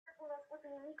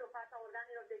nimic în fața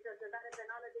organelor de cercetare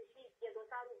penală, deși e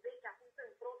dosarul vechi, acum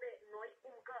sunt probe noi,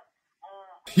 cum că...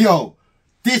 Yo,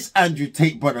 this Andrew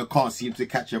Tate brother can't seem to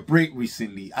catch a break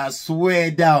recently. I swear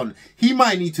down. He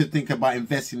might need to think about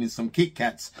investing in some Kit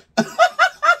Kats.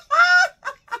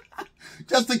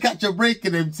 Just to catch a break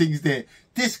in them things there.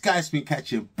 This guy's been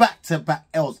catching back-to-back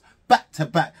L's.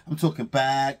 Back-to-back. I'm talking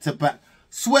back-to-back.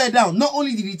 Swear down. Not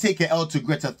only did he take an L to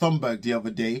Greta Thunberg the other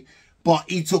day, but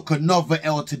he took another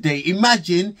L today.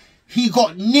 Imagine he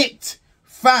got nicked.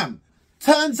 Fam.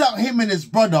 Turns out him and his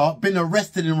brother been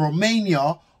arrested in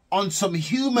Romania on some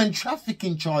human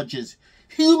trafficking charges.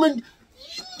 Yo,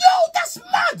 that's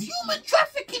mad. Human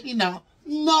trafficking, you know.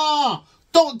 Nah.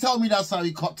 Don't tell me that's how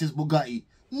he copped his Bugatti.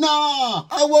 Nah.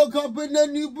 I woke up in a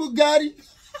new Bugatti.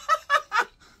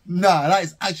 Nah, that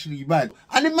is actually bad.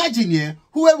 And imagine, yeah,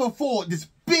 whoever thought this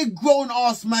big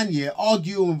grown-ass man, yeah,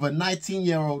 arguing with a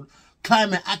 19-year-old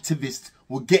climate activist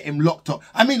would get him locked up.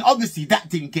 I mean, obviously, that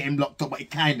didn't get him locked up, but it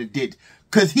kind of did.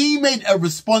 Because he made a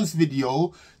response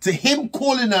video to him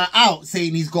calling her out,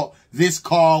 saying he's got this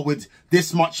car with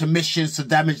this much emissions to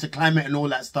damage the climate and all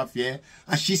that stuff, yeah?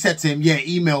 And she said to him, yeah,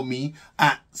 email me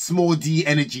at small d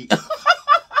energy.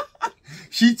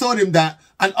 She told him that,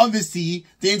 and obviously,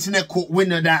 the internet caught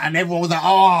wind of that, and everyone was like,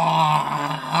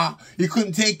 ah, he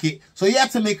couldn't take it. So he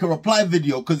had to make a reply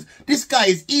video, because this guy,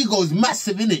 his ego is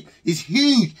massive, innit? It's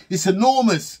huge, it's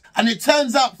enormous. And it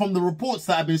turns out from the reports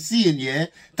that I've been seeing, yeah,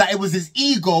 that it was his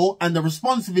ego and the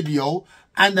response video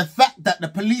and the fact that the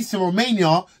police in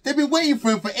Romania, they've been waiting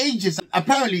for him for ages.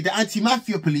 Apparently, the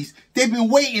anti-mafia police, they've been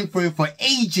waiting for him for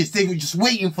ages. They were just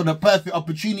waiting for the perfect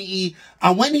opportunity.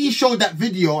 And when he showed that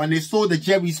video and they saw the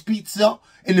Jerry's Pizza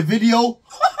in the video,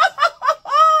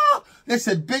 they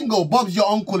said, bingo, Bob's your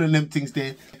uncle and them things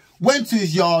there. Went to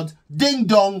his yard, ding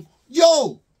dong,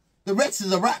 yo, the rest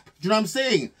is a wrap. Do you know what I'm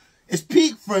saying? It's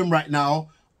peak for him right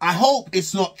now. I hope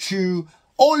it's not true.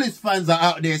 All his fans are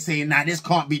out there saying, nah, this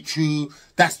can't be true.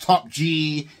 That's top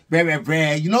G. Very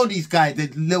rare. You know these guys,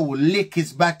 they will lick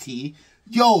his batty.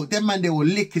 Yo, them man, they will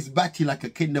lick his batty like a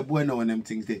Kinder Bueno and them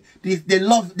things there. They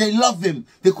love him.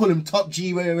 They call him top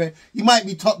G. Very rare. He might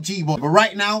be top G, but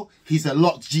right now, he's a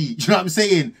locked G. Do you know what I'm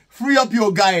saying? Free up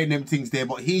your guy and them things there,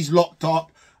 but he's locked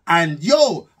up. And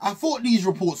yo, I thought these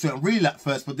reports weren't real at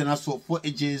first, but then I saw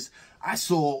footages. I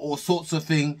saw all sorts of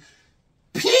things.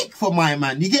 Peak for my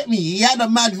man. You get me? He had a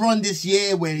mad run this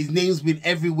year where his name's been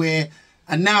everywhere.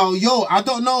 And now, yo, I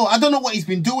don't know. I don't know what he's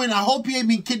been doing. I hope he ain't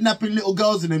been kidnapping little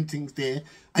girls and them things there.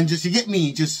 And just, you get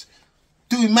me? Just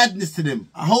doing madness to them.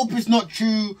 I hope it's not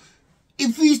true.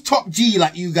 If he's top G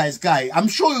like you guys guy, I'm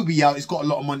sure he'll be out. He's got a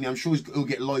lot of money. I'm sure he'll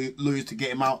get lawyers to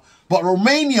get him out. But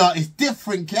Romania is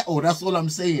different kettle. That's all I'm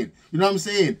saying. You know what I'm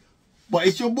saying? But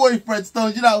it's your boy, Fred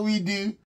Stone. You know how we do.